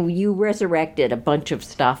 And you resurrected a bunch of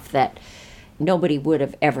stuff that nobody would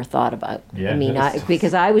have ever thought about. Yeah. I mean,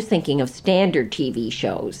 because I was thinking of standard TV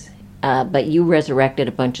shows, but you resurrected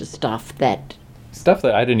a bunch of stuff that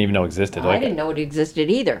I didn't even know existed. I didn't know it existed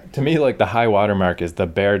either. To me, like, the high watermark is the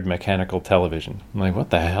Baird mechanical television. I'm like, what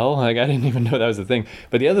the hell? Like, I didn't even know that was a thing.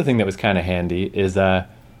 But the other thing that was kind of handy is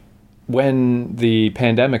when the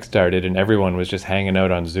pandemic started and everyone was just hanging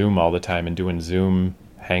out on Zoom all the time and doing Zoom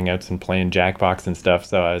hangouts and playing Jackbox and stuff.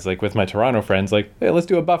 So I was like, with my Toronto friends, like, hey, let's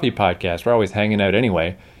do a Buffy podcast. We're always hanging out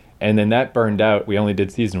anyway. And then that burned out. We only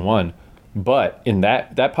did season 1. But in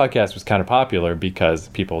that podcast was kind of popular because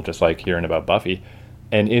people just like hearing about Buffy.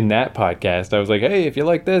 And in that podcast, I was like, hey, if you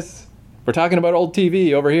like this, we're talking about old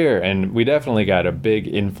TV over here. And we definitely got a big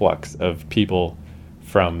influx of people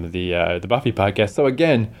from the Buffy podcast. So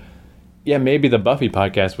again, yeah, maybe the Buffy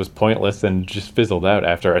podcast was pointless and just fizzled out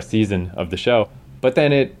after a season of the show. But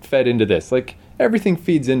then it fed into this. Like, everything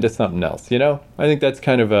feeds into something else, I think that's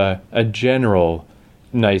kind of a general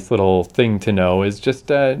nice little thing to know is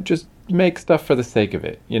just make stuff for the sake of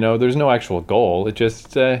it. There's no actual goal. It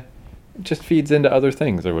just feeds into other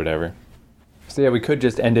things or whatever. So yeah, we could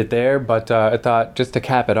just end it there, but I thought just to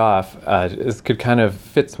cap it off, this could kind of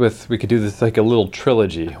fits with, we could do this like a little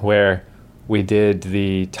trilogy where we did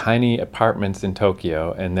the tiny apartments in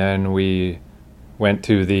Tokyo, and then we went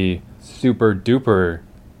to the super duper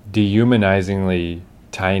dehumanizingly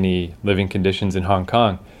tiny living conditions in Hong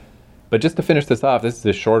Kong. But just to finish this off, this is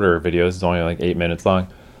a shorter video. This is only like 8 minutes long.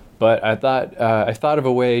 But I thought of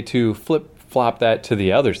a way to flip-flop that to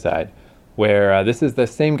the other side, where this is the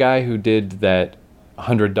same guy who did that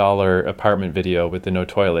 $100 apartment video with the no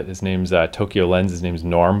toilet. His name's Tokyo Lens. His name's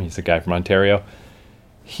Norm. He's a guy from Ontario.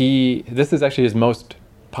 This is actually his most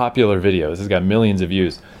popular video. This has got millions of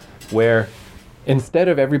views, where instead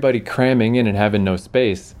of everybody cramming in and having no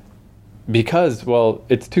space, because, well,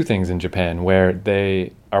 it's two things in Japan, where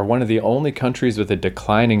they are one of the only countries with a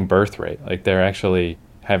declining birth rate. Like, they're actually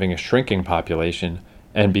having a shrinking population.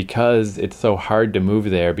 And because it's so hard to move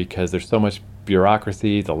there, because there's so much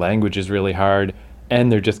bureaucracy, the language is really hard,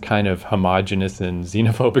 and they're just kind of homogenous and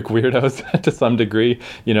xenophobic weirdos to some degree.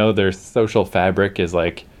 You know, their social fabric is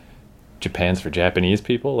like Japan's for Japanese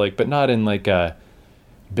people, like, but not in like a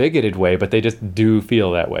bigoted way, but they just do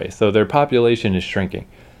feel that way. So their population is shrinking,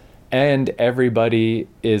 and everybody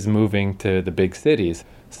is moving to the big cities.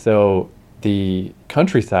 So the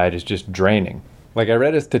countryside is just draining. Like, I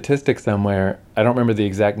read a statistic somewhere, I don't remember the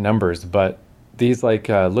exact numbers, but these like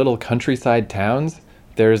little countryside towns,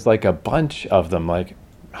 there's like a bunch of them, like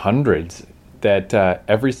hundreds, that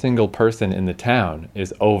every single person in the town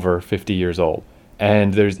is over 50 years old.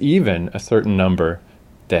 And there's even a certain number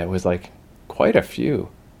that was like quite a few,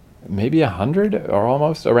 maybe 100 or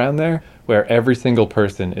almost around there, where every single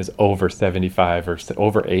person is over 75 or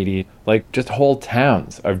over 80, like just whole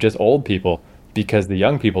towns of just old people, because the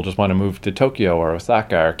young people just want to move to Tokyo or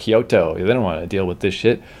Osaka or Kyoto. They don't want to deal with this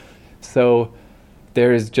shit. So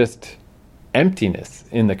there is just emptiness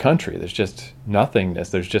in the country. There's just nothingness.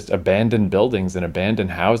 There's just abandoned buildings and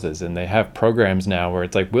abandoned houses. And they have programs now where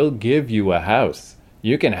it's like, we'll give you a house.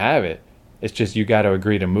 You can have it. It's just you got to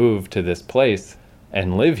agree to move to this place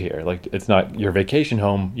and live here. Like, it's not your vacation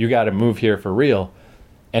home. You got to move here for real.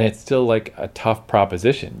 And it's still like a tough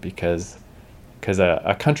proposition because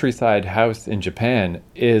a countryside house in Japan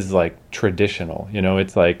is like traditional. You know,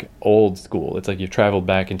 it's like old school. It's like you've traveled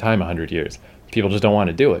back in time 100 years. People just don't want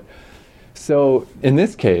to do it. So in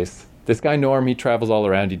this case, this guy Norm, he travels all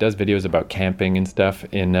around. He does videos about camping and stuff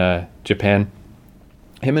in Japan.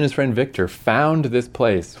 Him and his friend Victor found this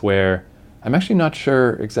place where, I'm actually not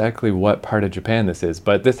sure exactly what part of Japan this is,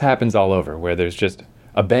 but this happens all over, where there's just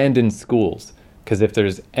abandoned schools. Because if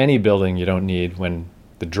there's any building you don't need when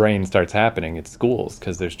the drain starts happening, it's schools,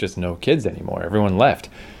 because there's just no kids anymore. Everyone left.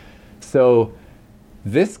 So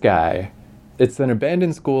this guy, it's an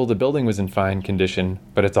abandoned school. The building was in fine condition,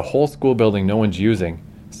 but it's a whole school building no one's using.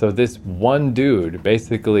 So this one dude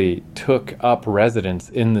basically took up residence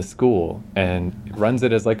in the school and runs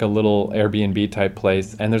it as like a little Airbnb type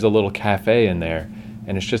place. And there's a little cafe in there.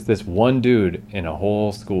 And it's just this one dude in a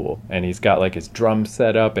whole school. And he's got like his drum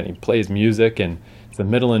set up and he plays music, and it's the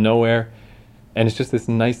middle of nowhere. And it's just this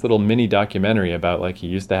nice little mini documentary about, like, he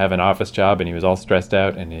used to have an office job and he was all stressed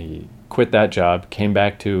out and he quit that job, came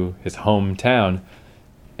back to his hometown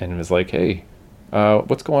and was like, hey,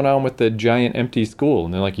 what's going on with the giant empty school?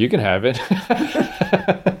 And they're like, you can have it.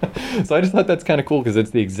 So I just thought that's kind of cool, because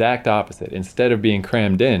it's the exact opposite. Instead of being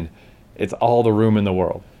crammed in, it's all the room in the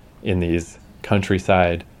world in these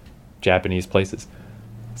countryside Japanese places.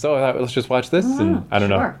 So I thought, let's just watch this. And I don't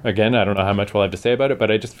know, again, I don't know how much we'll have to say about it, but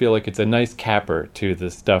I just feel like it's a nice capper to the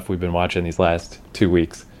stuff we've been watching these last 2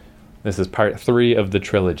 weeks. This is part 3 of the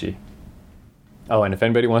trilogy. Oh, and if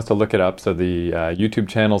anybody wants to look it up, so the YouTube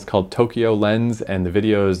channel is called Tokyo Lens, and the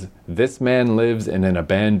video is This Man Lives in an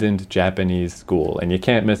Abandoned Japanese School. And you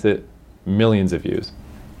can't miss it. Millions of views.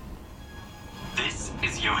 This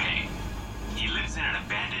is Yohei. He lives in an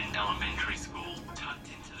abandoned elementary school tucked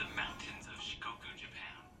into the mountains of Shikoku,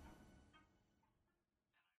 Japan.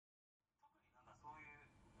 そういう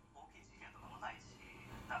大きい事件とかもないし、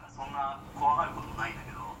なんかそんな怖がることもないんだ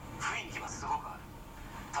けど、雰囲気はすごくある。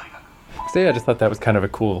とにかく。 So yeah, I just thought that was kind of a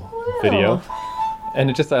cool video. And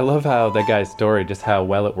it just, I love how that guy's story, just how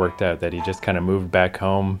well it worked out, that he just kind of moved back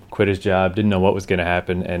home, quit his job, didn't know what was going to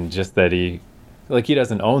happen, and just that he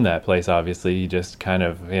doesn't own that place, obviously. He just kind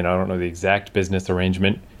of, I don't know the exact business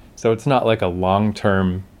arrangement. So it's not like a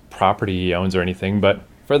long-term property he owns or anything, but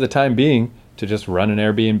for the time being, to just run an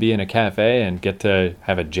Airbnb in a cafe and get to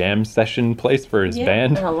have a jam session place for his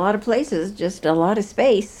band. A lot of places, just a lot of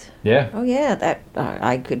space. Yeah. Oh yeah, that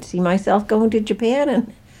I could see myself going to Japan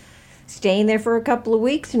and staying there for a couple of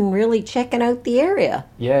weeks and really checking out the area.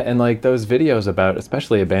 Yeah, and like those videos about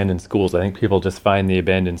especially abandoned schools, I think people just find the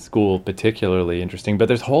abandoned school particularly interesting, but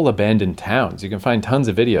there's whole abandoned towns. You can find tons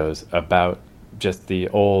of videos about just the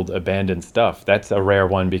old abandoned stuff. That's a rare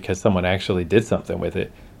one because someone actually did something with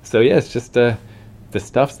it. So yeah, it's just the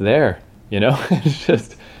stuff's there, It's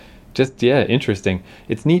just yeah, interesting.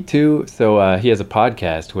 It's neat too. So he has a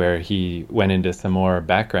podcast where he went into some more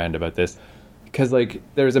background about this, because like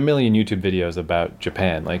there's a million YouTube videos about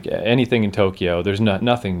Japan. Like anything in Tokyo, there's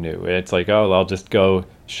nothing new. It's like, oh, I'll just go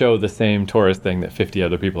show the same tourist thing that 50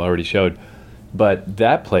 other people already showed. But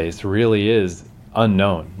that place really is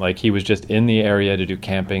unknown. Like he was just in the area to do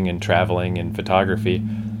camping and traveling and photography.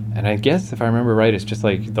 And I guess if I remember right, it's just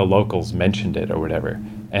like the locals mentioned it or whatever.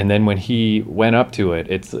 And then when he went up to it,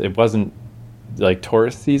 it wasn't like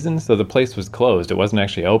tourist season, so the place was closed. It wasn't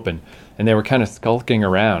actually open. And they were kind of skulking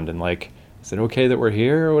around and like, is it okay that we're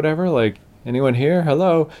here or whatever? Like, anyone here?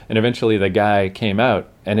 Hello? And eventually the guy came out,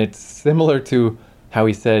 and it's similar to how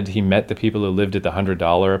he said he met the people who lived at the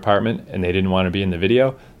 $100 apartment and they didn't want to be in the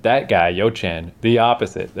video. That guy, Yo-Chan, the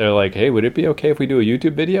opposite. They're like, hey, would it be okay if we do a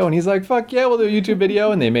YouTube video? And he's like, fuck yeah, we'll do a YouTube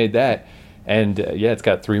video. And they made that. And yeah, it's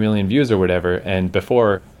got 3 million views or whatever. And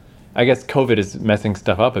before, I guess COVID is messing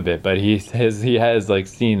stuff up a bit, but he has like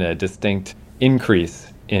seen a distinct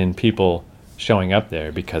increase in people showing up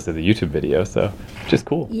there because of the YouTube video. So just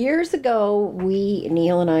cool. Years ago,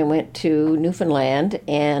 Neil and I went to Newfoundland,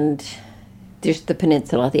 and there's the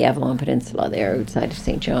peninsula, the Avalon Peninsula there outside of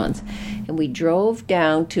St. John's. And we drove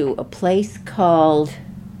down to a place called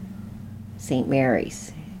St.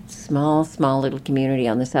 Mary's. Small little community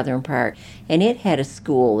on the southern part. And it had a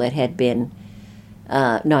school that had been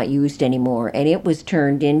not used anymore. And it was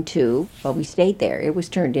turned into, well, we stayed there. It was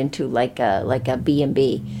turned into like a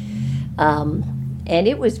B&B. And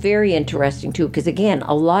it was very interesting, too, because, again,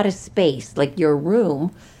 a lot of space. Like your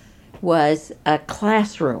room was a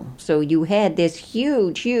classroom. So you had this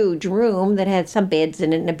huge room that had some beds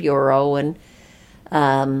in it and a bureau, and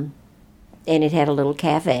it had a little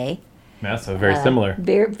cafe. Yeah, so very similar.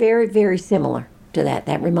 Very, very, very similar to that.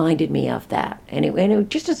 That reminded me of that. And it was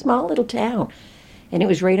just a small little town. And it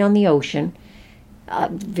was right on the ocean.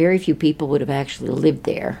 Very few people would have actually lived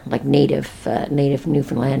there, like native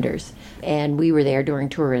Newfoundlanders. And we were there during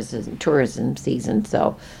tourism season,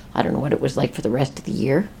 so I don't know what it was like for the rest of the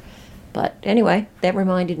year. But anyway, that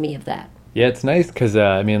reminded me of that. Yeah, it's nice because,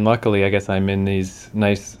 luckily, I guess I'm in these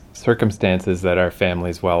nice circumstances that our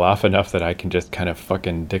family's well off enough that I can just kind of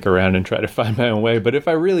fucking dick around and try to find my own way. But if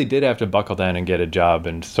I really did have to buckle down and get a job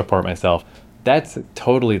and support myself, that's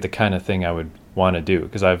totally the kind of thing I would want to do,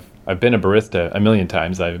 because I've been a barista a million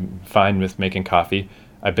times. I'm fine with making coffee.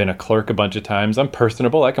 I've been a clerk a bunch of times. I'm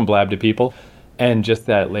personable. I can blab to people. And just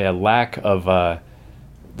that lack of,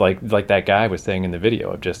 like that guy was saying in the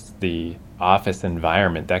video, of just the office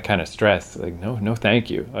environment, that kind of stress. Like, no, thank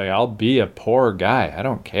you. Like, I'll be a poor guy. I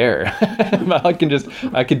don't care.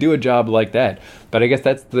 I could do a job like that. But I guess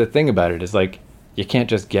that's the thing about it, is like, you can't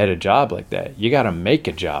just get a job like that. You got to make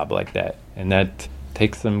a job like that. And that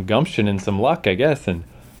takes some gumption and some luck, I guess. And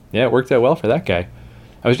yeah, it worked out well for that guy.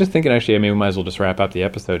 I was just thinking, actually, we might as well just wrap up the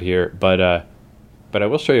episode here. But I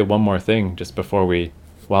will show you one more thing just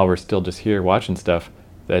while we're still just here watching stuff,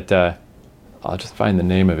 that I'll just find the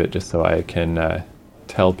name of it just so I can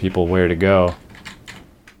tell people where to go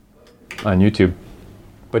on YouTube.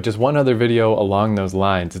 But just one other video along those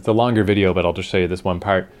lines. It's a longer video, but I'll just show you this one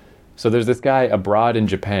part. So there's this guy abroad in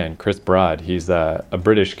Japan, Chris Broad. He's a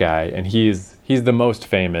British guy, and he's the most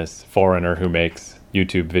famous foreigner who makes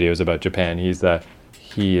YouTube videos about Japan.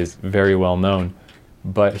 He is very well known.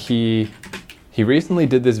 But he recently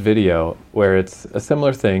did this video where it's a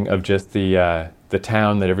similar thing of just the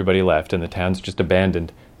town that everybody left, and the town's just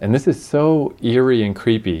abandoned. And this is so eerie and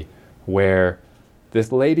creepy, where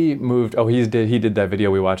this lady moved. Oh, he did that video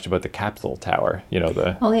we watched about the capsule tower,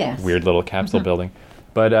 the weird little capsule building.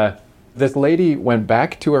 But this lady went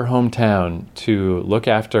back to her hometown to look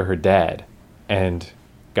after her dad, and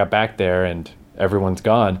got back there, and everyone's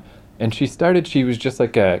gone. And she was just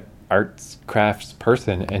like a arts crafts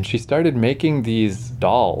person, and she started making these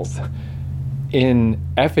dolls in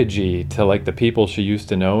effigy to like the people she used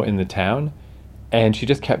to know in the town, and she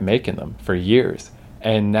just kept making them for years.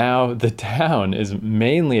 And now the town is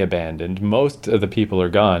mainly abandoned. Most of the people are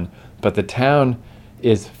gone, but the town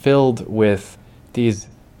is filled with these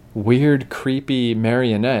weird, creepy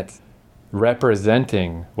marionettes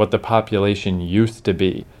representing what the population used to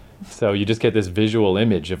be. So you just get this visual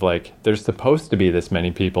image of like, there's supposed to be this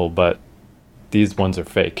many people, but these ones are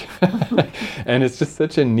fake. And it's just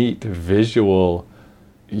such a neat visual,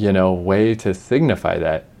 way to signify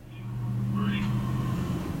that.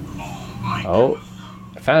 Oh,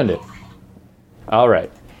 I found it. All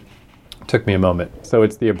right. Took me a moment. So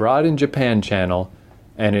it's the Abroad in Japan channel,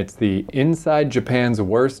 and it's the Inside Japan's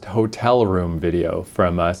Worst Hotel Room video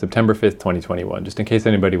from September 5th, 2021, just in case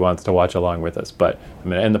anybody wants to watch along with us. But I'm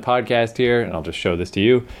going to end the podcast here, and I'll just show this to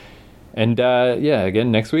you. And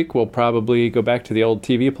again, next week we'll probably go back to the old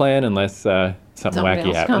TV plan unless something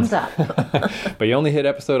wacky happens. Comes up. But you only hit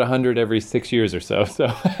episode 100 every 6 years or so, so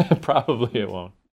probably it won't.